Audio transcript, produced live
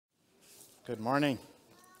Good morning.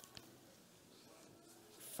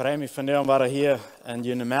 Ik freue mich von dir, um hier in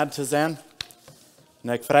jullie midden te zijn. En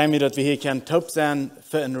ik freue mich, dat we hier kunnen top zijn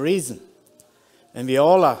voor een reason. En we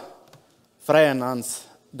alle freuen ons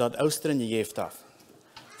dat Oosteren gegeven heeft.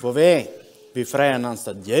 Voor wij, we freuen ons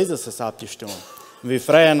dat Jezus is opgestaan. En we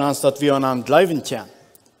freuen ons dat we aan hem blijven kunnen.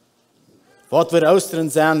 Wat wird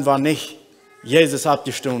Oosteren zijn, wanneer niet Jezus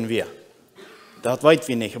opgestaan wird? Dat weten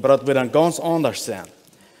we niet, maar dat wird dan ganz anders zijn.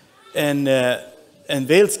 En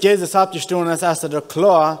weil Jezus opgestaan is, is het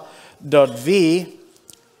klaar dat we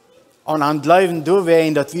aan hem blijven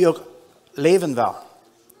doorwegen, dat we ook leven willen.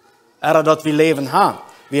 Er dat we leven hebben.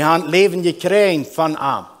 We hebben leven gekregen van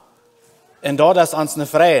hem. En dat is ons een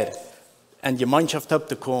vrijheid. En gemeenschap op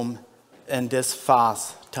te komen en dit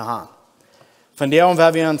fase te hebben. Vandaar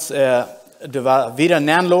hebben we ons wieder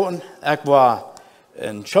neerlaten. Ik wil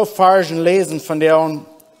een schriftversen lezen van daar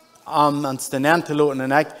om ons te neer te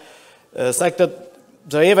laten. En ik zeg dat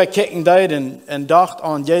zo even kijken en dacht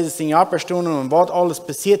aan Jezus in Auferstehung en wat alles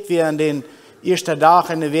passiert weer in den eerste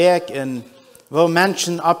dagen in de week en waar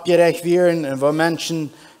mensen abgerecht werden en waar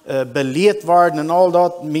mensen beleerd worden en al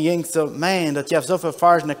dat. Mir ging so, man, dat je hebt zoveel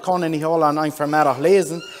versen, ik kan niet alle aan een vanmiddag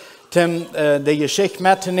lezen, om de Geschichte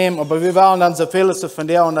met te nemen, maar we willen dan zoveel van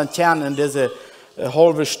der und dann können in deze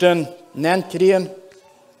halve stunde nennen kriegen.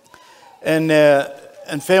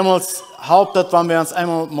 En vielmals helpt het, wanneer we ons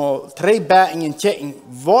eenmaal mal terugblikken en kijken,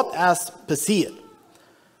 wat is passiert.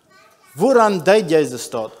 Woran deed Jezus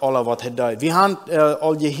dat, alle wat hij deed? We hebben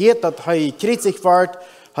al gehoord dat hij gekruisigd werd,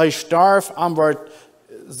 hij starf en werd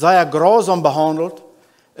zeer grausam behandeld.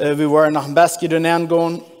 We waren naar een bestje doen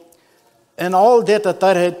gaan. En al dit dat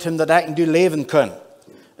hij hem dat eigenlijk leven kunnen.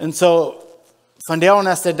 En zo,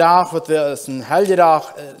 vandaar is de dag, wat we als een hele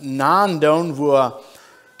dag naam doen, waar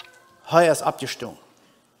hij is opgestaan.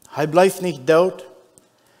 Hij blijft niet dood.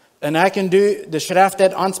 En ik kan de schrift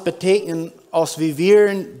dat ons betekenen als we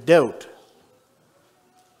weer dood.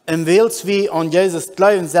 En wils we aan Jezus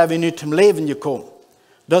geloven, zijn we nu zum leven gekomen.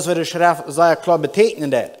 Dat is wat de schrift zeer klar betekenen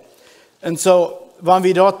dat. En zo,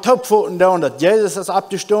 wanneer we dat topvoeten doen, dat Jezus is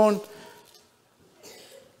opgestaan,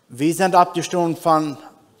 we zijn opgestaan van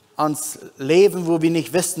ons leven, waar we niet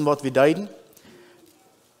wisten wat we deden.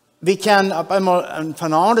 We kunnen op eenmaal van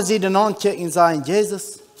de andere zijde aankijken en zeggen,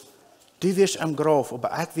 Jezus, du wirst am Graf,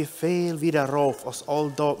 aber ich will viel wieder rauf als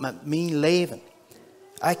all dat met mijn leven.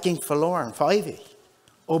 Ik ging verloren, voor eeuwig.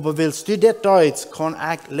 Aber willst du dit Duits, kan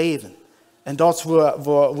ik leven. En dat is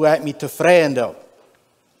waar ik me tevreden doe.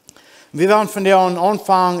 We werden van daar aan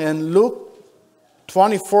aanvangen in Luke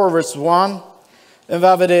 24, vers 1. En we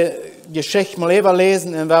hebben de Geschichte mal even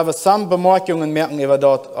lezen en we hebben samen bemerkingen merken over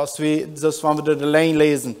dat. Als we, dus wanneer we de lijn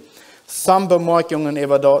lezen. Samen bemerkingen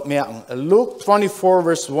over dat merken. Luke 24,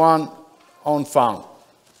 vers 1. Anfang.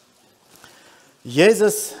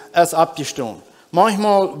 Jesus ist abgestorben.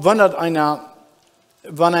 Manchmal wundert einer,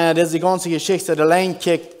 wenn diese ganze Geschichte allein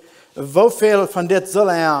kijkt, wieviel von dit soll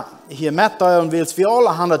hier mitteilen will. Wir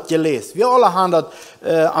alle haben das gelesen. Wir alle haben das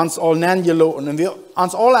uns all nennen und wir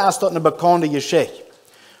uns alle ist das eine bekannte Geschichte.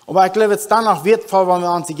 Aber ich glaube, es dann auch wertvoll, wenn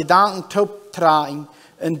wir uns die Gedanken top tragen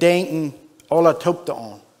und denken, alle top da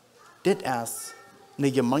an. Das ist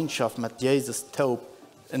eine Gemeinschaft mit Jesus top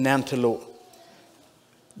in den te lopen.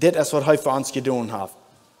 Dit is wat hij voor ons gedaan heeft.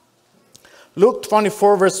 Luke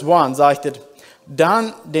 24, vers 1 zegt het.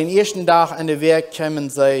 Dan, den eersten dag in de week, kwamen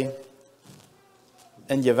zij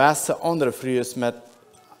in gewisse andere vrouwen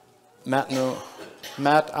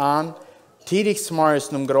met aan, tidig 's morgens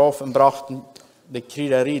naar Graf en brachten de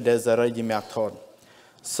kruiderie die ze gemerkt hadden.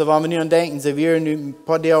 Zo waren we nu aan denken, ze waren nu een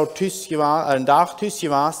paar dagen thuis geweest, een dag thuis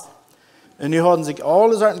geweest. En nu hadden zich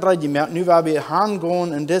alle soorten gemerkt. Nu waren we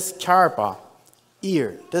gaan in dit Körper.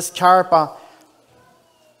 Hier, dit Körper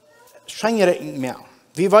schenkt niet meer.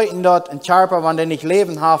 We weten dat een Körper, wanneer niet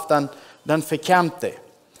leven heeft, dan verkämpft hij.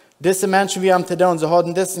 Deze mensen, die hebben te doen, ze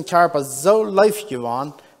hadden deze Körper zo lief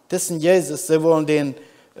geworden. Deze Jezus, ze willen den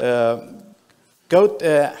Gott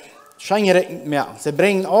schenkt niet meer. Ze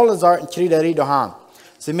brengen alle soorten kruiderie doorheen.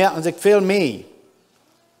 Ze merken zich veel mee.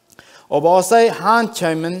 Maar als zij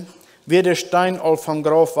aankomen, wird der Stein all vom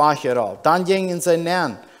Grab weggerollt. Dann gingen sie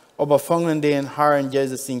näher, aber fingen den Herrn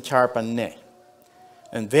Jesus in Körper nicht.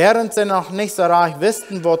 Und während sie noch nicht so recht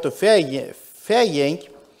wussten, was da verging,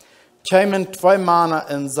 kamen zwei Männer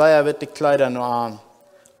in sehr witte Kleider nur an.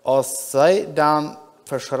 Als sie dann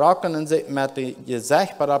verschrocken und sich mit dem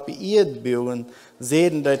Gesicht beirrt bogen,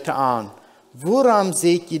 sehen sie an. Woran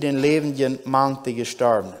seht ihr den lebenden Mann, der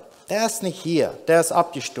gestorben ist? Der ist nicht hier, der ist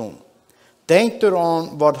abgestorben. Denkt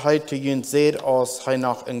daran, was heute jüngst seht, als hij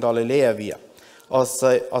nog in Galilea war.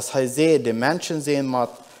 Als hij zei, de mensen zijn met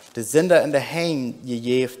die Sünder in der Heim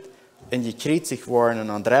gegeben und gekreuzigt worden und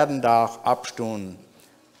am dritten Tag abstunden,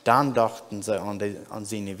 dann dachten sie an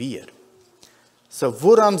seine Wir. So,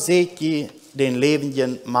 woran seht ihr den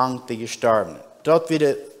lebenden Mann, der gestorben ist? Dort wie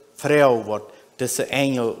die Frau, wird diese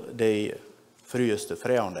Engel, die früheste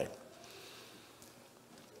Frau.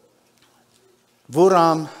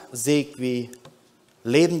 Woran seht wir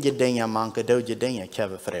lebende Dinge, manche tote Dinge,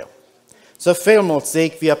 keine Frau? So vielmals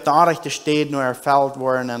seht wir, ob der Rechte steht, nur erfüllt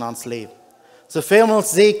worden in uns Leben. So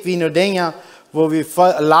vielmals seht wir nur Dinge, wo wir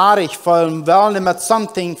laarig fallen, wollen mit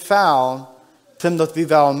something fallen, dass wir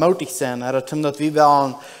wollen mutig sein, oder dass wir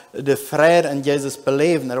wollen den Frieden in Jesus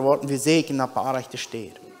beleben, oder wollten wir sehen, ob der Rechte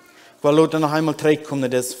steht. Ich will Leute noch einmal zurückkommen,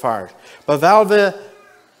 das ist falsch. Aber weil wir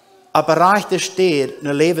auf der Rechte steht,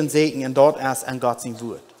 nur Leben sehen, und dort erst an Gott sein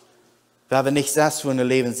Wort. Weil wir nicht selbst für ein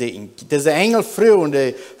Leben sehen. Diese Engel früh und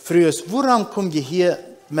die früh ist, warum kommt ihr hier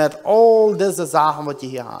mit all diesen Sachen, was ihr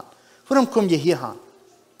hier habt? Warum kommt ihr hier hin?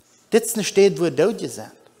 Das ist eine Stadt, wo ihr dort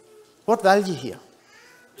sind. Was wollt ihr hier?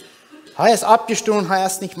 Er ist abgestoßen, er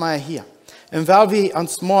ist nicht mehr hier. Und weil wir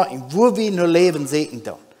uns morgen, wo wir nur Leben sehen,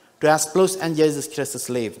 du hast bloß an Jesus Christus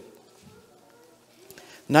Leben.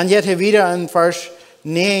 Und dann geht er wieder in Vers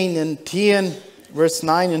 9 und 10, Vers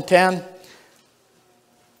 9 und 10.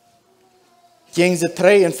 Gingen sie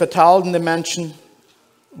drei und verteilten den Menschen,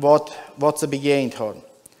 was sie begegnet haben.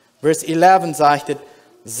 Vers 11 sagt,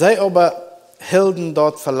 sie aber hielten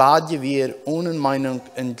dort verladen wir ohne Meinung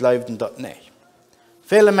und glaubten dort nicht.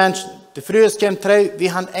 Viele Menschen, die früher kamen drei,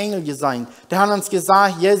 wir haben Engel gesehen. Die haben uns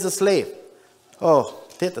gesagt, Jesus lebt. Oh,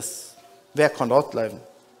 das ist, wer kann dort leben?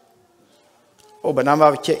 Aber dann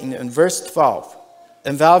wollen wir gucken in Vers 12.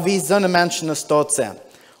 Und weil wir so eine Menschen es dort sind.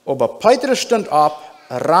 Aber Petrus stand ab,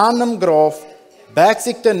 ran am Grab, beg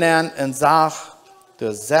sich daneben und sah,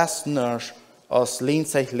 du sitzt nicht aus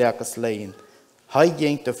sich leckes Lehen. Er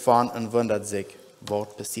ging davon und wundert sich, was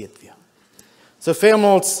passiert wird. So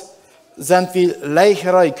vielmals sind wir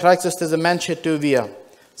Leicherei, kriegst du diese Menschen zu wir.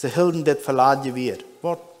 Sie hielten das verladen wird.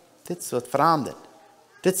 Das wird verändert.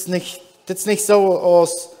 Das ist nicht so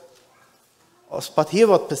aus was hier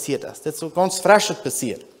was passiert ist. Das ist so ganz frisch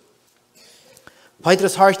passiert.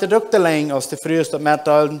 Petrus hörte auch allein aus der frühesten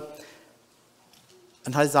Mitteilung.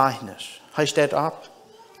 Und er sagt nicht. Er steht ab.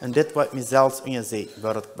 Und das wird mir selbst sehen,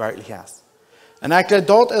 was es wirklich ist. Und ich glaube,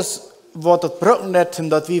 dort ist, was das brauchen wird,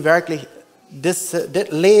 dass wir wirklich das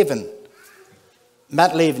Leben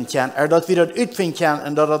mitleben können. Und dass wir das uitvinden können.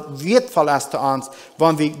 Und dass das wertvoll ist für uns,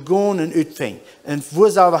 wenn wir gehen und uitvinden. Und wo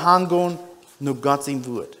sollen wir hingehen? Nur Gott sein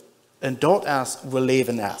Wort. Und dort ist, wo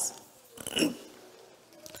Leben ist.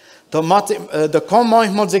 Da kann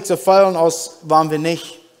manchmal sich so fallen, als wenn wir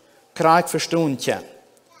nicht Krieg verstehen können.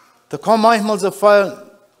 Da kann manchmal so fallen,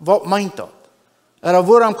 was meint das? Oder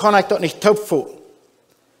warum kann ich das nicht topfen?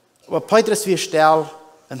 Aber Petrus wird still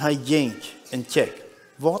und er ging und check.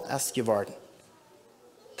 Was ist geworden?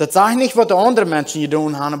 Das sage ich nicht, was die anderen Menschen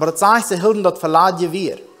getan haben, aber das sage ich, sie hielten das verladen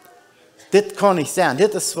wir. Das kann nicht sein,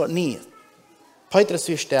 das ist was nie. Petrus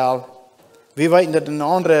wird still. Wir wissen, dass ein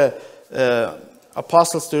anderer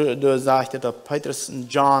Apostel sagte, dass Petrus und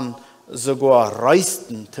John sogar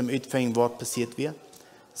reisten, zum Utfängen, was passiert wird.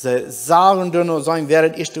 Sie sagen nur, sein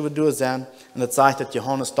werdet ich durch sein. Und das sagt, dass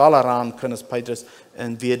Johannes da ran können, Petrus,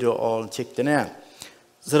 und wir durch all schickten an.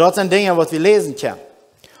 So, das sind Dinge, was wir lesen können.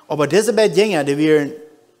 Aber diese beiden Dinge, die wir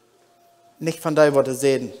nicht von dem, was wir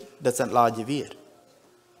sehen, das sind leider wir.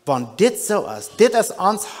 Wenn das so ist, das ist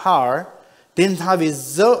uns Haar, den haben wir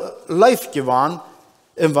so live gewonnen.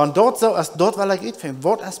 Und wenn dort so ist, dort will ich utfinden,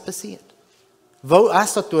 was ist passiert? Wo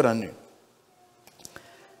ist das nun?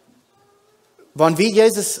 Wenn wir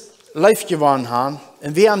Jesus live gewonnen haben,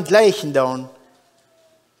 und wir am gleichen tun,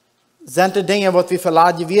 sind die Dinge, was wir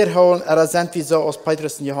verladen wir holen, oder sind wir so aus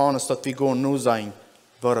Petrus und Johannes, dass wir gehen nur sein,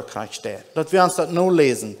 wo der Krieg steht. Dass wir uns das nur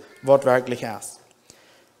lesen, was wirklich ist.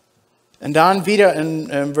 Und dann wieder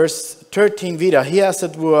in Vers 13 wieder, hier ist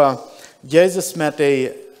es, wo Jesus mit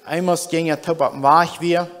der Amos ging, top auf dem Weg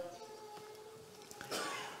wir.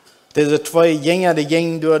 Diese zwei Jünger, die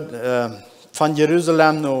gingen dort von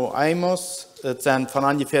Jerusalem nach Amos. Das sind von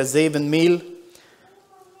ungefähr 7 Mil.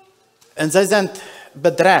 Und sie sind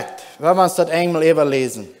bedrängt. Wenn wir uns das einmal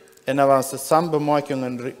überlesen. Und dann werden wir zusammen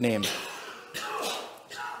Bemerkungen nehmen.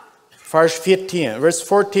 Vers 14. Und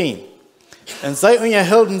sie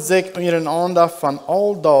unterhielten sich untereinander von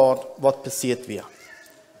all dort, was passiert wird.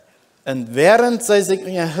 Und während sie sich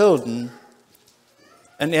unterhielten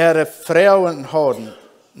und ihre Frauen hatten,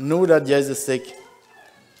 nur dass Jesus sich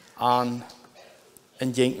an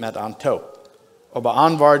und ging mit an Tod. Aber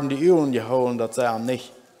an waren die Üben geholt, dass sie ihn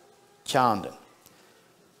nicht kannten.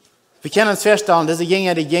 Wir können uns feststellen, diese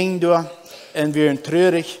Jünger, die gingen durch und wir sind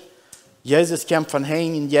traurig. Jesus kommt von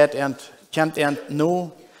heim und jetzt kommt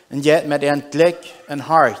nu und jetzt mit einem Blick und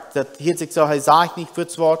Hart. Das hört sich so, er sagt nicht für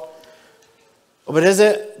das Wort. Aber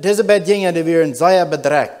diese beiden Jünger, die werden sehr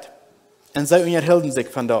bedrängt. Und sie unterhielten sich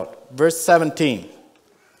von dort. Vers 17.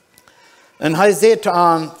 Und er sagte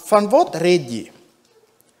an, von was redet ihr?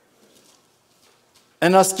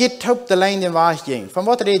 Und als geht auf der Leine den Weg ging, von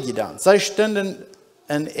was redet ihr dann? Sie standen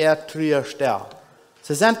in trüher Stelle.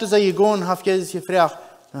 Sie sind zu sie gegangen und haben Jesus gefragt,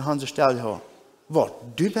 und haben sie Stelle gehabt. Was,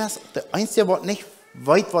 du bist der Einzige, der nicht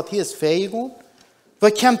weiß, was hier ist fähig ist?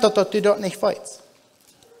 Wie kommt das, dass du dort nicht weißt?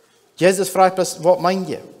 Jesus fragt, was meint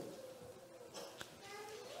ihr?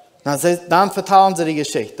 Dann vertellen sie die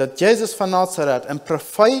Geschichte, dass Jesus von Nazareth, ein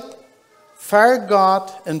Prophet für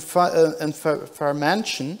Gott und für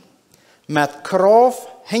Menschen, mit Kraft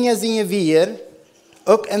hängen sie wir,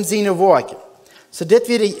 auch in seine Worte. So, das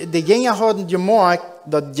wir die Jünger haben gemerkt,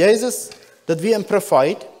 dass Jesus, dass wir ein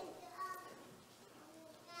Prophet,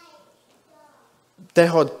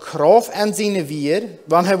 der hat Kraft in seine wir,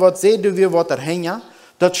 wenn er was sieht, du wir was hängen,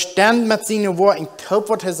 das stand mit seinen Worten, taub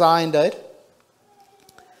was er sagen wird.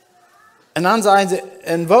 Und dann sagen sie,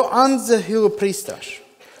 und wo unsere Hohepriester,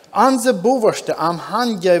 unsere Bewusste am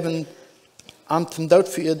Hand geben, am zum Tod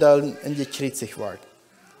für ihr Dulden und gekreuzigt werden.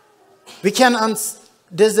 Wir können uns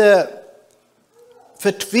diese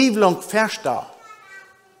Vertwieblung verstehen.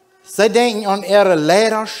 Sie denken an ihre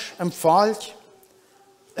Lehrer im Volk.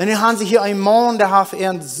 Und dann haben sie hier einen Mann, der hat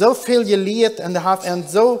so viel gelehrt und der hat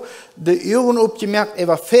so die Augen aufgemerkt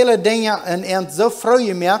über viele Dinge und so früh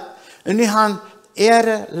gemerkt. Und die haben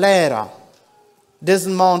ihre Lehrer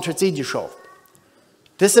diesen Mann zur Seite geschafft.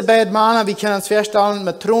 Diese beiden Männer, wir können uns feststellen,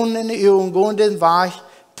 mit Tränen in den Augen gehen den Weg,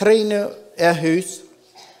 Tränen erhöht.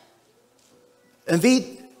 Und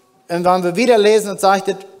wenn wir wieder lesen, dann sagt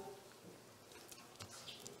es,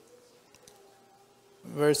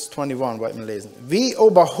 Vers 21, wollen wir lesen. Wir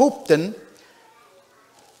behaupten,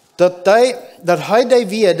 dass heute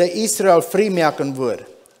wir der Israel freimachen würde.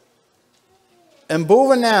 Und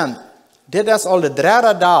bovenaan, das ist alle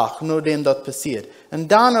 3 Tage, nachdem das passiert. Und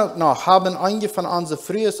dann auch noch haben einige von unseren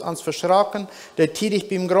Frühers uns verschrocken, die tätig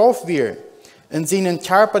beim Grab waren und seinen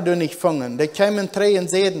Körper durchgefangen. Die kamen 3 und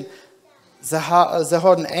sagten, sie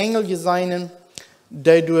hatten Engel gesehen,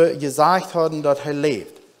 die gesagt haben, dass er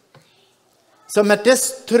lebt. So mit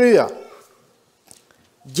dieser Trühe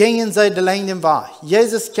gingen sie den langen Weg.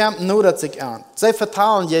 Jesus kam nur sich an. Sie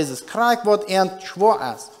vertrauen Jesus, krieg was schwor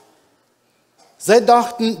ist. Sie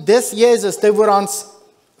dachten, das Jesus, der wird uns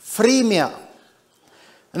frei machen.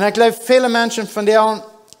 Und ich glaube, viele Menschen von denen,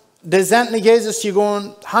 die sind mit Jesus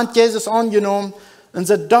gegangen, haben Jesus angenommen und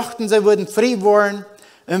sie dachten, sie würden frei werden.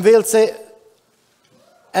 Und weil sie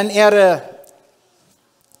in ihre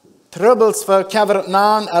Troubles verkauft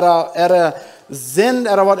nahen, ihre Sinn,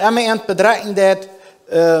 oder was immer bedrecken das,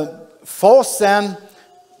 falsch sind,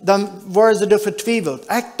 dann waren sie vertwiebelt.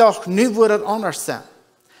 Ich dachte, nu wird es anders sein.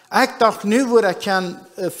 Ich dachte, nu wird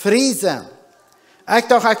ich frei sein. Ich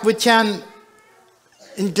dachte, ich würde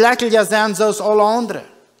ein glücklicher sein, so als alle anderen.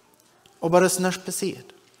 Aber das ist nicht passiert.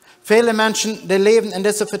 Viele Menschen, die leben in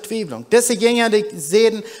dieser Vertwieblung. Diese Jünger, die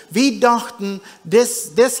sehen, wir dachten,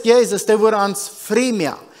 das Jesus, der würde uns frei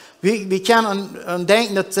machen. Wir können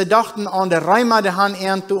denken, dass sie dachten, an der Römer, die haben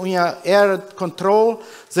ihre Kontrolle.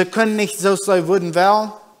 Sie können nicht so sein, würden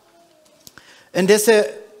wollen. In dieser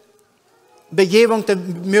Begebung, die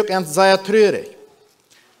mögt uns sehr traurig.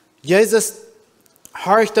 Jesus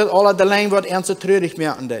hörte alle die Länge, was so traurig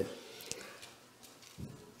machen.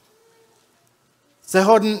 Sie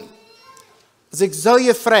hatten sich so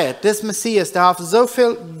gefreut, das Messias, der hat so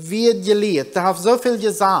viel wird gelehrt, der hat so viel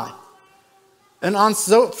gesagt. Und uns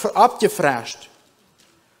so abgefragt.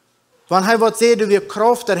 Wenn er was sieht, wie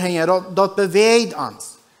Kraft dahinter, das bewegt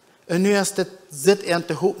uns. Und nu ist das, sieht er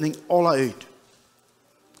die Hoffnung alle uit.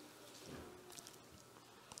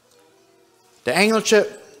 Der englische,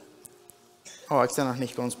 ich sehe noch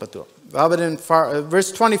nicht ganz betur. Wir haben den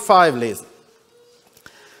Vers 25 lesen.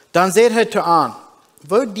 Dann seht er an,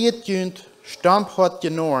 wo dit jünt stammt hat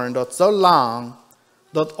genoren, dat so lang,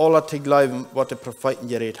 dat alle te glauben, was die Propheten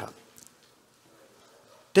geredet haben.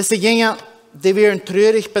 Diese Jünger, die werden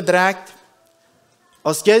traurig bedrängt.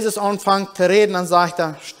 Als Jesus anfängt zu reden, dann sagt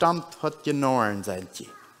er, stammt hat genoren, sagt sie.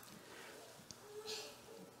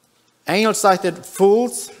 Englisch sagt er,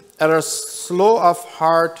 fools are slow of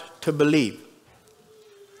heart to believe.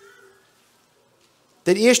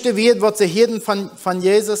 Das erste wird, was sie hielten von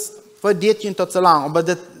Jesus, war dit nicht so lang. Aber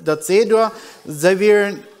das seht ihr, sie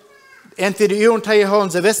werden entweder die Ohren holen,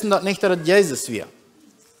 sie wissen das nicht, dass das Jesus wird.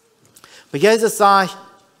 Aber Jesus sagt,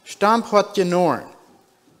 Stamp hat genoren.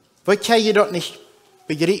 Wo kann je dort nicht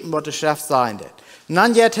begreifen, was die Schrift sein wird? Und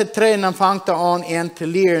dann geht er drin und dann fängt er an zu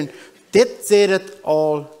lernen. Das seht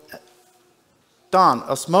all dann.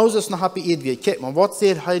 Als Moses noch habe ich wie, kijk mal, was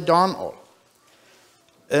seht er dann all?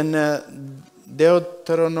 In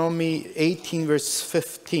Deuteronomy 18, Vers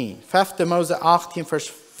 15. 5. Mose 18, Vers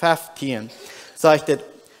 15. Sagt er,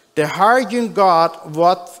 der Herr Gott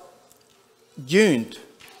wird jünd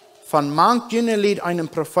von manch jüne Lied einem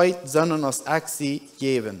Prophet, sondern als Axi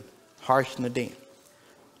geben. Harch ne den.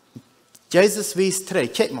 Jesus wies drei.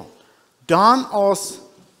 Kijk mal. Dan als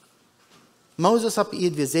Moses op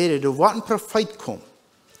ihr wie zeiden, er wordt een profeet komen.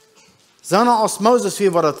 Sondern als Moses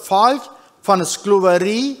wie wordt het volk van de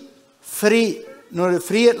slaverie naar het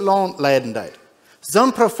vrije land leiden deed.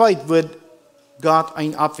 Zo'n profeet wird Gott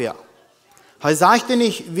ein Abwehr. Er sagte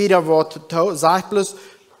nicht wieder was, sagt bloß,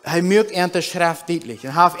 er mögt er die Schrift deutlich.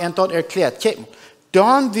 Und hat er dort erklärt, kijk mal,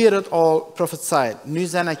 dann wird es all prophezeit. Nu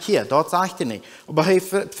zijn er hier, dort sagt er nicht. Aber er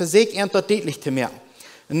versucht er dort deutlich zu merken.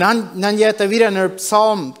 Und dann geht er wieder in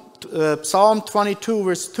Psalm 22,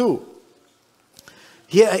 Vers 2.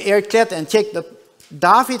 Hier erklärt er, und kijk,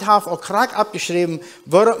 David hat auch krank abgeschrieben,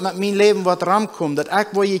 worauf mit meinem Leben was rankommt, dass ich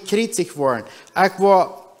wo gekritzigt worden, ich wo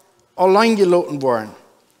allein gelassen worden.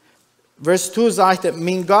 Vers 2 sagt er,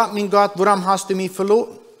 mein Gott, warum hast du mich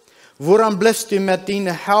verloren? Warum bleibst du mit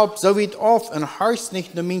deiner Hilfe so weit auf und hörst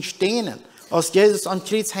nicht nur mein Stehen, als Jesus am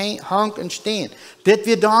Kreuz hängt und steht? Das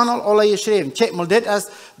wird dann alle geschrieben. Check mal, das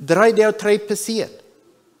ist 3 passiert.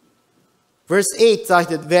 Vers 8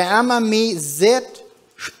 sagt er, wer immer mich sieht,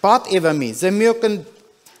 spott über mich. Sie mögen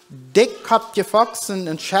dick abgewachsen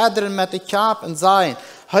und schädern mit der Kap und sagen,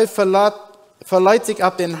 er verleiht sich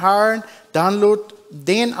auf den Herrn, dann lud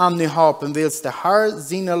den am nicht haben, willst der Herr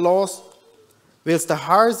seine los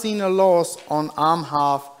an am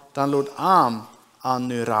haben, dann lud am an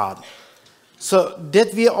nicht raten. So,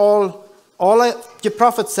 das wir alle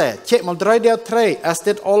geprophezeit. Kijk mal, 3 ist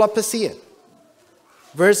das alle passiert.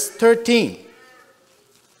 Vers 13,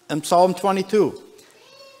 im Psalm 22.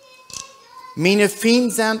 Meine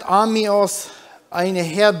Feinde sind an mir als eine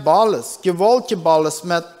Herdballes, Gewaltgeballes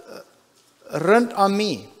mit rund an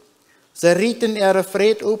mir. Sie rieten ihre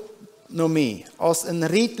Fried op naar mij, als een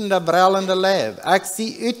rietende, brellende leeuw. Ik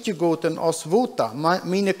zie uitgegoten als water.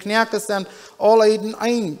 Mijn knerken zijn alle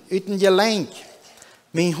uit een gelenk.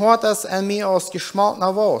 Mijn hart is in mij als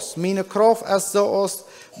gesmalten was. Mijn kracht is zoals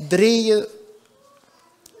 3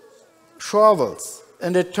 Schaufels.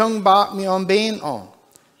 En de tong baat mij een been aan.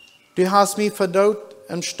 Du hast mich verdaut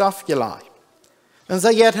in Stoff gelegt. Und so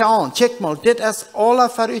geht er an, check mal, das ist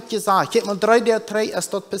alles verrückt gesagt. Check mal, 3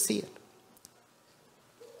 ist dort passiert.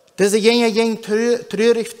 Diese ging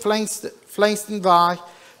traurig flengsten Weg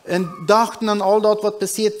und dachten an all das, was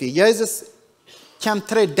passiert wird. Jesus kam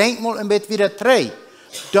 3, denk mal ein bisschen wieder 3.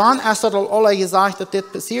 Dann ist das alle gesagt, dass das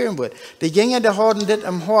passieren wird. Die Jünger, die hatten das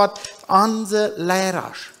im Hort, unsere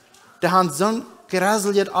Lehrer. Die haben so ein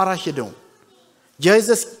grässeliges Arach getan.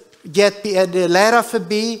 Jesus geht bei der Lehrer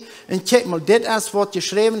vorbei und check mal, das ist, was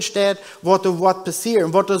geschrieben steht, was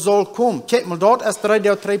passiert, was soll kommen. Check mal, dort ist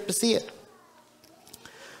 3 passiert.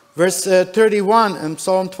 Vers 31 im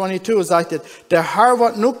Psalm 22 sagt er, der Herr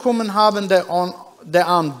wird nur kommen haben, der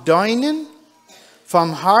am Deinen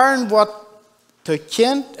vom Herrn wird zu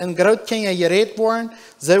Kind und Großkinder geredet worden,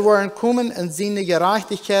 sie werden kommen in seine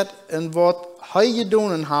Gerechtigkeit und was er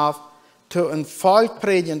getan hat, zu ein Volk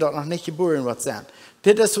predigen, das noch nicht geboren wird sein.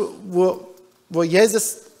 Das ist, wo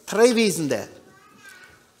Jesus 3 Wesen hat.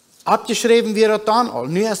 Abgeschrieben wird dann all.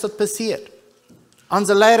 Nu ist das passiert.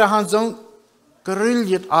 Unsere Lehrer haben so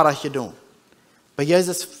gerüllt Arach getan. Bei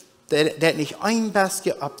Jesus, der hat nicht ein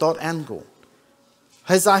bisschen ab dort angehen.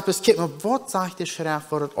 Er sagt, bis guck mal, was sagt die Schrift,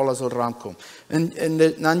 wo das alles soll rankommen. Und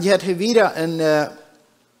dann geht er wieder in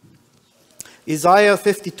Isaiah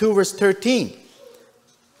 52, Vers 13.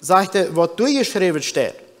 Sagt er, was durchgeschrieben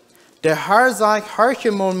steht. Der Herr sagt,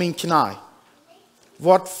 horche mal mein Knecht,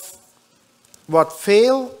 wird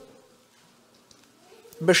viel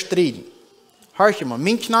bestritten. Horche mal,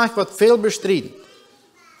 mein Knecht wird viel bestritten.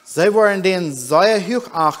 Sie wollen den sehr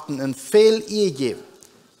hoch achten und viel ihr geben.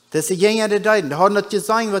 Das ist die Jünger der Deiden. Die haben nicht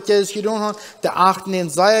gesagt, was Jesus getan hat. Die achten den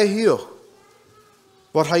sehr hoch,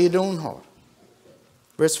 was er getan hat.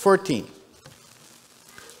 Vers 14.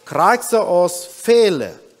 Kreise aus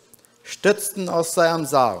viele, stützten aus seinem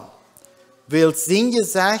Saal. Will sein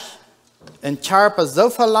Gesicht und Körper so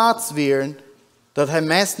verletzt werden, dass er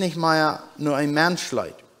meist nicht mehr nur ein Mensch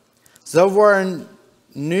leid. So wollen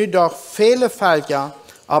nu doch viele Völker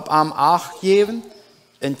ab am Acht geben,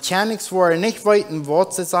 und Königs wollen nicht weiten,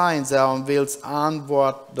 was sie sein sollen, weil es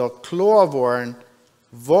Antwort doch klar wollen,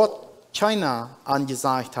 was China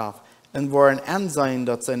angesagt hat, und waren ansehen,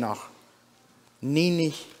 dass sie noch nie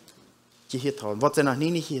nicht gehört haben, was sie noch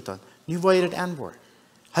nie nicht gehört haben. Nu war das Antwort.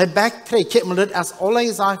 Hij backtrackt, kijk maar, dat als alle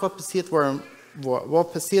gesagt, was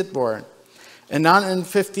passiert waren. En dan in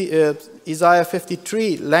Isaiah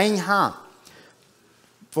 53, lang aan.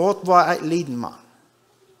 Wat war het lijden, man?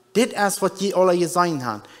 Dit is wat je alle gezien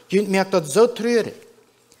hebben. Je merkt dat zo treurig.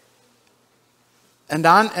 En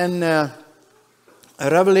dan in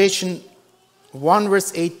Revelation 1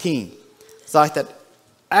 verse 18 zegt dat,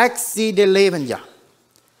 ik zie de leven, ja.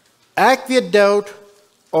 Ik weer dood,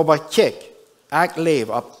 aber kijk, ik leef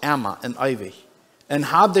op Emma en eeuwig. En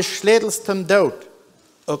heb de sleutels ten dood,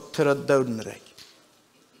 ook tot het dodenrijk.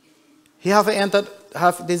 Hier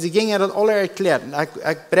heeft deze dingen dat alle erklärt.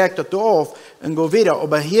 Ik breek dat af en ga weer.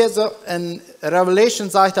 Maar hier zo in Revelation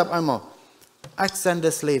zegt hij einmal, ik zend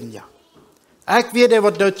das leven, ja. Ik weet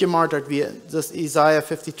wat dood gemarterd wie, das Isaiah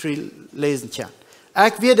 53 lezen kan.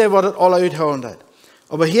 Ik weet wat het alle uithouden heeft.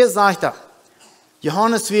 Maar hier zegt hij,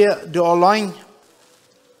 Johannes weer du allein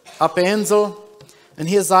op de insel. En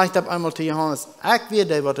hier zegt hij einmal te Johannes, ik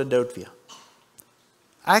weet wat het dood weer.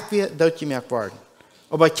 Ik weet dood gemerkt worden.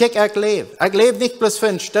 Aber kijk, ik leef. Ik leef niet plus voor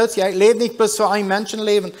een stukje. Ik leef niet plus voor een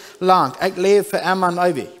mensenleven lang. Ik leef voor Emma en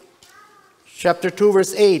eeuwig. Chapter 2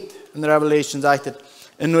 verse 8 in Revelation zegt het.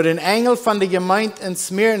 En nur een engel van de gemeente in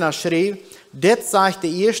Smyrna schreef, dit zegt de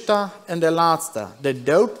eerste en de laatste. De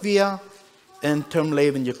dood weer en zum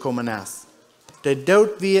leven gekomen is. De dood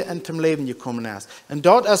weer en zum leven gekomen is. En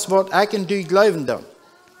dat is wat ik en du geloven doen.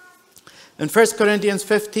 In 1 Corinthians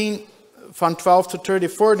 15 van 12 tot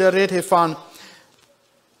 34, daar redt hij van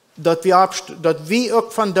dat we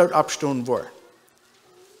ook van dood opstaan worden.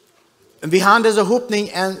 En we hebben deze hoopning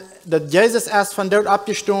en dat Jezus is van dood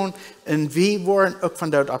opgestaan en we worden ook van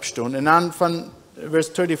dood opstaan. En dan van vers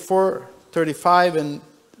 34, 35 en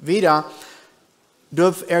wieder,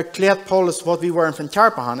 daar erklärt Paulus wat we worden van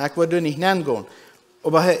Körper haben. Ik wil er niet nennen gaan.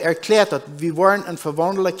 Maar hij erklärt dat we worden een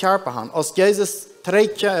verwandelde Körper haben. Als Jezus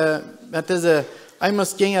met deze eenmaal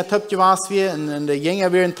ging het opgewaast weer en de ging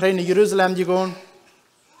weer in trein naar Jeruzalem gegaan.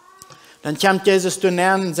 Dan komt Jezus toen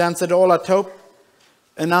neer en zijn ze de alle top.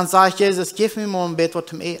 En dan zegt Jezus, geef me maar een beetje wat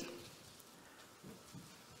te eten.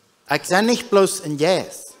 Ik ben niet bloos een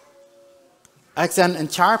jas. Ik ben een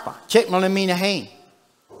Körper. Kijk maar in mijn heen.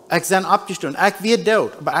 Ik ben opgestaan. Ik weer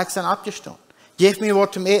dood, maar ik ben opgestaan. Geef me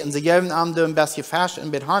wat te eten. Ze geven hem een beetje vers en een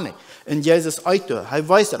beetje honing. En Jezus uitdoen. Hij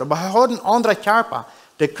weet het. Maar hij had een andere Körper.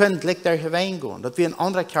 Die kan niet daar heen gaan. Dat we een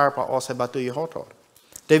andere Körper als hij wat je had.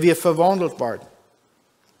 Die weer verwandeld worden.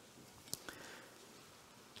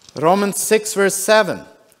 Romans 6 verse 7.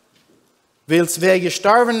 Wils wer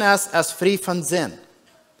gestorben ist frei von Sinn.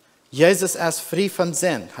 Jesus ist frei von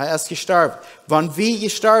Sinn. Er ist gestorben. Wenn wir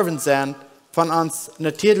gestorben sind von uns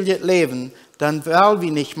natürlichen Leben, dann wollen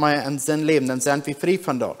wir nicht mehr in Sinn leben. Dann sind wir frei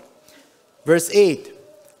von dort. Vers 8.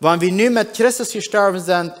 Wenn wir nu mit Christus gestorben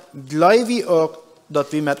sind, glauben wir auch,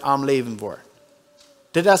 dass wir mit ihm leben wollen.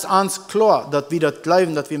 Das ist uns klar, dass wir das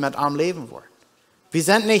glauben, dass wir mit ihm leben wollen. Wir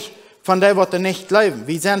sind nicht von dem, was nicht glauben.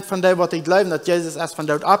 Wir sind von dem, was glauben, dass Jesus ist von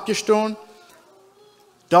dort abgestorben.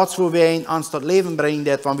 Das, wo wir ihn ans das Leben bringen,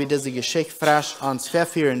 das, wenn wir diese Geschichte frisch ans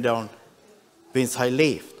verführen, wenn es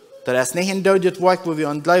lebt. Das ist nicht ein deutsches Werk, wo wir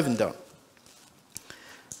an glauben.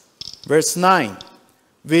 Vers 9.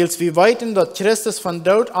 Weil wir weiten, dass Christus von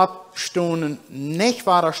dort abgestoßen nicht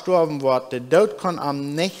war gestorben wird, der Tod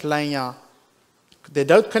kann nicht länger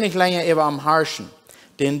über am herrschen.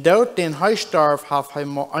 Den Tod, den er starb, hat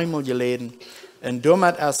er einmal geleden. Und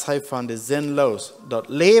damit ist er von der Sinn los. Das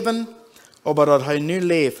Leben, aber das er nu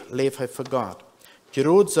lebt, lebt er für Gott.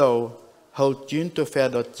 Gerade so hält Jünt dafür,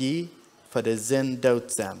 dass die für den Sinn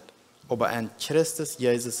tot sind. Aber in Christus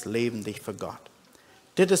Jesus leben dich für Gott.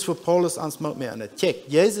 Das ist für Paulus ans Mut mehr. Check,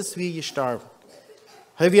 Jesus wie gestorben.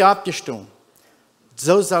 Er wie abgestorben.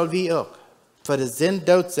 So soll wir auch für den Sinn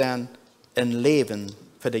tot sein und leben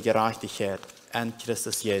für die Gerechtigkeit in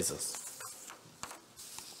Christus Jesus.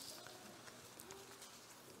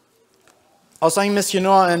 Als ein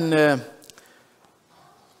Missionar in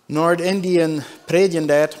Nordindien predigen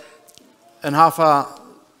deed, en habe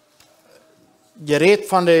geredet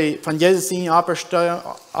von Jesus in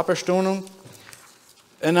Auferstehung.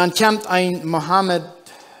 Und dann kommt ein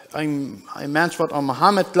Mensch, der an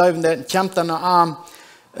Mohammed glaubt, der kommt dann an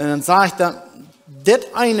und dann sagt er, das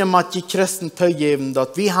eine muss die Christen zugeben, dass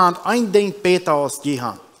wir haben ein Ding besser als die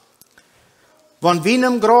haben. Wenn wir in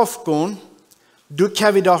den Grab gehen, du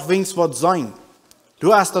kannst doch wenigstens was sein.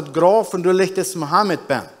 Du hast das Grab und du legst es Mohammed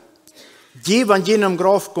bei. Wenn die in den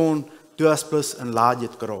Grab gehen, du hast bloß ein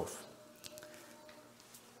leeres Grab.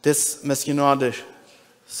 Das Missionar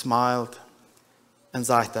smiled und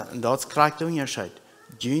sagte, und dort kriegt der Unterschied.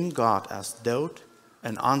 Dün Gott ist tot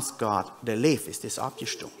und ans Gott, der lebt, ist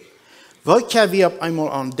abgestorben. Weil können wir auf einmal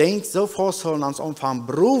an denken, so festhalten, ans Anfang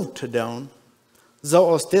Brot zu tun, so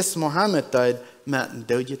aus des Mohammed mit einem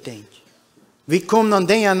Tod denken. Wir kommen an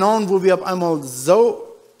Dinge an, wo wir auf einmal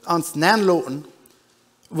so ans Nanloten,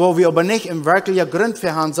 wo wir aber nicht im wirklichen Grund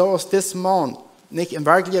für haben, so aus des Mann, nicht im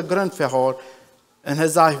wirklichen Grund für haben. Und er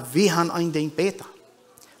sagt, wir haben ein Ding besser.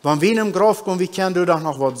 Wenn wir in den Graf kommen, wie kann du doch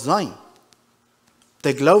noch was sein?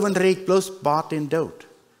 Der Glauben regt bloß bad den Tod.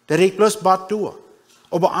 Der regt bloß bad durch.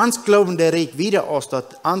 Aber ans Glauben, der regt wieder aus, dass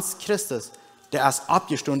ans Christus, der ist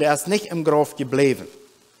abgestorben, der ist nicht im Grab geblieben.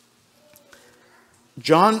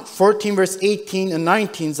 John 14, Vers 18 und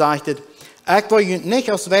 19 sagt, ich will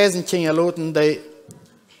nicht aus Wesen Kinder lassen, ich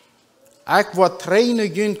will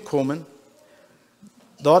Tränen jünd kommen,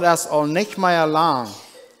 dort ist all nicht mehr lang,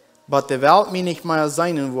 aber die Welt mir nicht mehr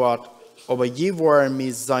sein wird, aber je wollen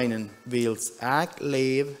mir sein, wills ich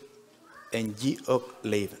lebe und je auch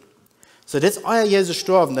leben. So, das ist euer Jesus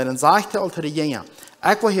gestorben, dann sagte er zu den Jüngern,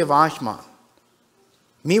 ich will hier weich machen.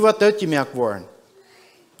 Mir wird dort gemerkt worden.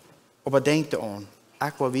 Aber denkt an,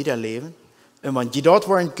 ich will wieder leben. Und wenn die dort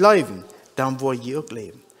wollen bleiben, dann will ich auch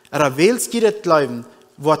leben. Aber willst du das bleiben,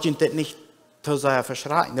 wird ihr das nicht zu sehr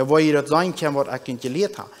verschrecken. Da will ihr das sein können, was ich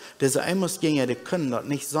gelehrt habe. Diese Emmelsgänger, die können das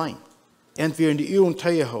nicht sein. Entweder in die Uhr und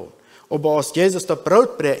Teuer holen. Aber als Jesus das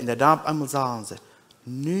Brot brät, da darf einmal sagen sie,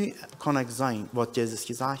 nu kann ich sein, was Jesus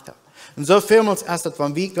gesagt hat. Und so vielmals ist es,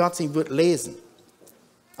 wenn wir Gott sein Wort lesen,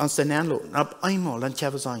 uns den anlassen, ab einmal, dann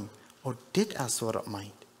können wir sagen, oh, das ist, was er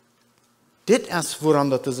meint. Das ist, woran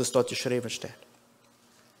das dort geschrieben steht.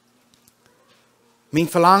 Mein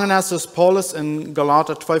Verlangen ist, dass Paulus in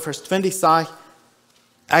Galater 2, Vers 20 sagt,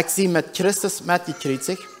 ich sie mit Christus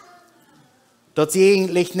mitgekriegt, dass sie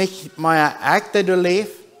eigentlich nicht mehr ich, der du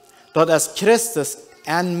lebst, dass es Christus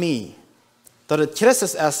an mir, dass es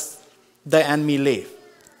Christus ist, der an mir lebt.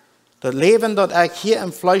 Das Leben, das ich hier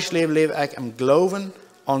im Fleisch lebe, lebe ich im Glauben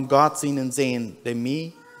an Gott seinen Sehen, der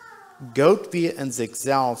mir Gott wie in sich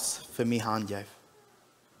selbst für mich handelt.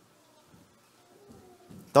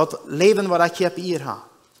 Das Leben, das ich hier bei ihr habe,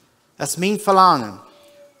 ist mein Verlangen,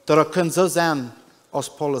 dass ich so sein, als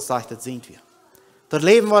Paulus sagt, das sind wir. Das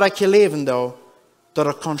Leben, das ich hier leben darf,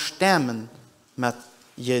 dass ich kann stemmen mit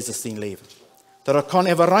Jesus sein Leben. Dass ich kann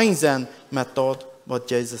überein sein mit dort, was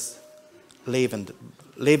Jesus leben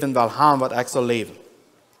will haben, was ich soll leben.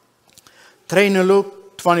 3 Luke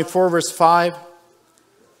 24, Vers 5.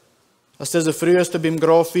 Als diese früheste beim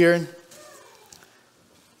Grab wären,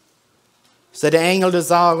 sie die Engel die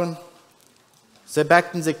sagen, sie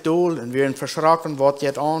beckten sich durch und werden verschrocken, was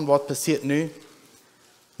jetzt an, was passiert nu.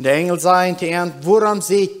 Und der Engel sagen zu ihnen, woran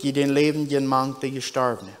seht ihr den lebenden Mann, der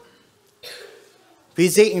gestorben ist?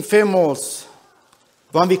 Wir sehen vielmals,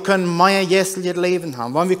 wann wir können mehr jässliches Leben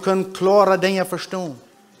haben, wann wir können klare Dinge verstehen.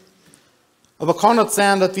 Aber kann es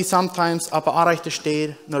sein, dass wir sometimes auf der Rechte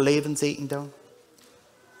stehen, nur Leben sehen dann?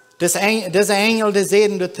 Diese Engel, die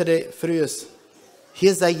sehen das früher.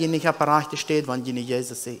 Hier sei ihr nicht auf der Rechte steht, wenn ihr nicht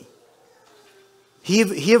Jesus seht.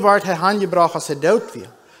 Hier wird er angebracht, als er tot wird.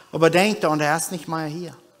 Aber denkt er, er ist nicht mehr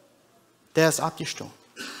hier. Der ist abgestorben.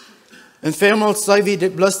 Und vielmals sei wie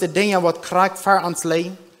bloß die Dinge, die Krieg für uns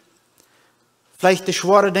legen. Vielleicht die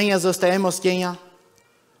schweren Dinge, so ist der Emmelsgänger.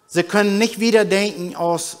 Sie können nicht wieder denken,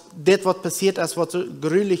 aus das, was passiert ist, was so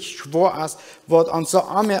gründlich schwer ist, was uns so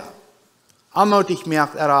anmutig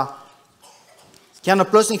merkt. Sie können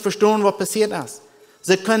bloß nicht verstehen, was passiert ist.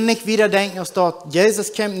 Sie können nicht wieder denken, aus dort,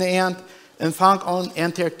 Jesus kommt in die Ernte und fängt an,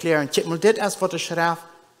 ihn zu erklären. Guck mal, das ist, was die Schrift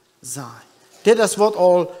sagt. Das ist, was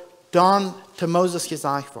all dann zu Moses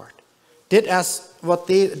gesagt wird. Das ist, was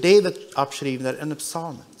David abschrieben hat in den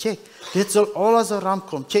Psalmen. Guck, das soll alles so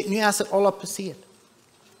rankommen. Guck, nu ist es alles passiert.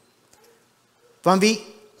 Wenn wir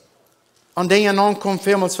an Dinge ankommen,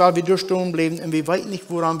 vielmals, weil wir durchstehen bleiben und wir wissen nicht,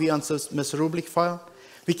 woran wir uns missrüblich fühlen.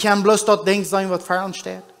 Wir können bloß dort Ding sein, was vor uns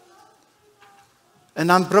steht. Und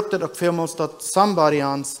dann braucht es auch vielmals, dass somebody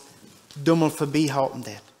uns dummel vorbeihalten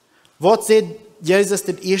wird. Was sagt Jesus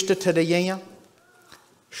das erste zu den Jüngern?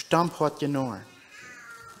 Stamm hat genommen.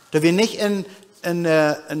 Da wir nicht ein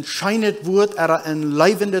scheinendes Wort oder ein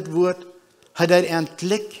leibendes Wort, hat er einen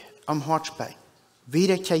Klick am Herz bei.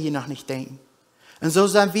 Wieder kann ich noch nicht denken. Und so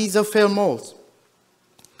sind wir so vielmals,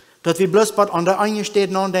 dass wir bloß an der einen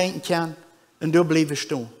Stelle nachdenken können und da bleiben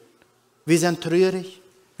stehen. Wir sind traurig,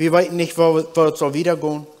 wir wissen nicht, wo es soll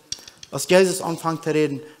wiedergehen. Als Jesus anfängt zu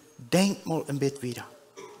reden, denkt mal ein bisschen wieder.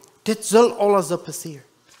 Das soll alles so passieren.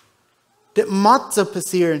 Das muss so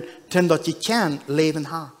passieren, denn dass ihr kein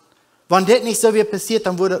Leben habt. Wenn das nicht so wie passiert,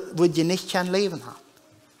 dann würde ihr nicht kein Leben haben.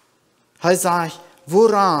 Hij sagt,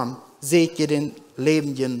 woran seht ihr den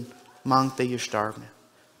lebenden Mann, der gestorben ist?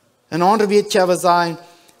 Ein anderer wird ja sagen,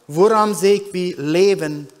 woran seht wir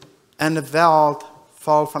Leben in der Welt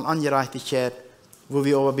voll von Ungerechtigkeit, wo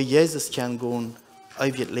wir aber bei Jesus können gehen,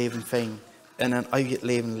 ewiges Leben finden, in ein ewiges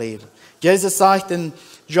Leben leben. Jesus sagt in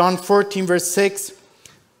John 14, Vers 6,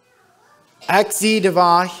 ich sehe die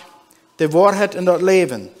Wahrheit in das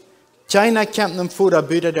Leben. Keiner kennt den Vater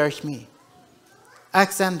büder durch mich.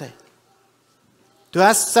 Ich sende dich. Du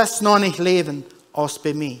hast das noch nicht leben als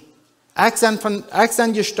bei mir. Ich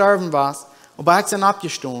bin gestorben was, aber ich bin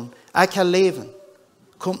abgestorben. Ich kann leben.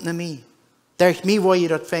 Kommt nach mir. Durch mich, wo ihr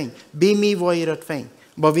das fängt. Bei mir, wo ihr das fängt.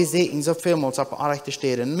 Aber wir sehen so vielmals auf der rechten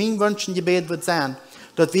Stelle. Und mein Wunsch und Gebet wird sein,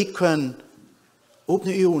 dass wir können auf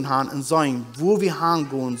die Augen haben und sagen, wo wir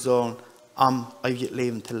hingehen sollen, um ewiges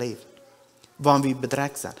Leben zu leben. Wann wir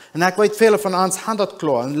bedreckt sind. Und ich weiß, viele von uns haben das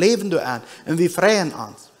klar und leben da an. Und wir freuen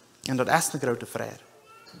uns. Und das ist eine große Freude.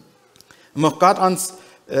 Und mag Gott uns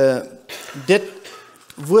dit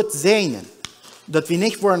Wort segnen, dass wir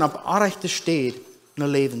nicht wollen auf der rechten Stelle nur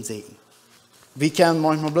Leben sehen. Wir können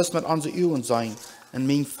manchmal bloß mit unseren Augen sein. Und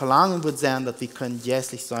mein Verlangen wird sein, dass wir können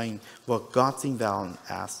jährlich sein, wo Gott sein Willen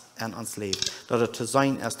ist in uns Leben. Dass es zu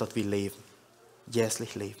sein ist, dass wir leben.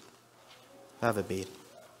 Jährlich leben. Wir beten.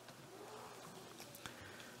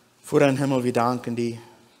 Vater im Himmel, wir danken dir,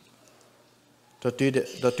 dass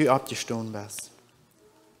du abgestanden bist.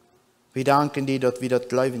 Wir danken dir, dass wir das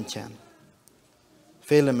glauben können.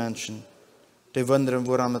 Viele Menschen, die wundern,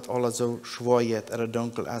 warum es alles so schwer ist, oder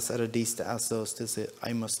dunkel ist, oder düster ist, so ist es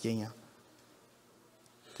einmal gehen.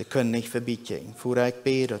 Die können nicht vorbeigehen. Vater, ich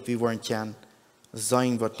bete, dass wir wollen können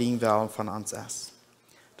sein, was dein Willen von uns ist.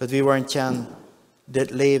 Dass wir wollen können das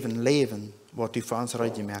leben, was du für uns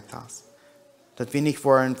gemerkt hast. Dass wir nicht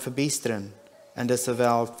wollen verbessern in dieser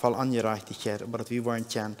Welt voll Ungerechtigkeit, aber dass wir wollen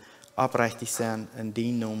können aufrichtig sein und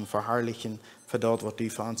deinen Namen verherrlichen für das, was du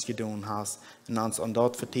für uns getan hast und uns an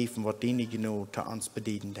das vertiefen, was deine Genug zu uns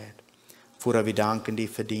bedienen hat. Vater, wir danken dir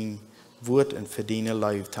für dein Wort und für deine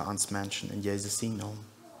Liebe zu uns Menschen. In Jesus' Namen.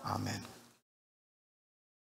 Amen.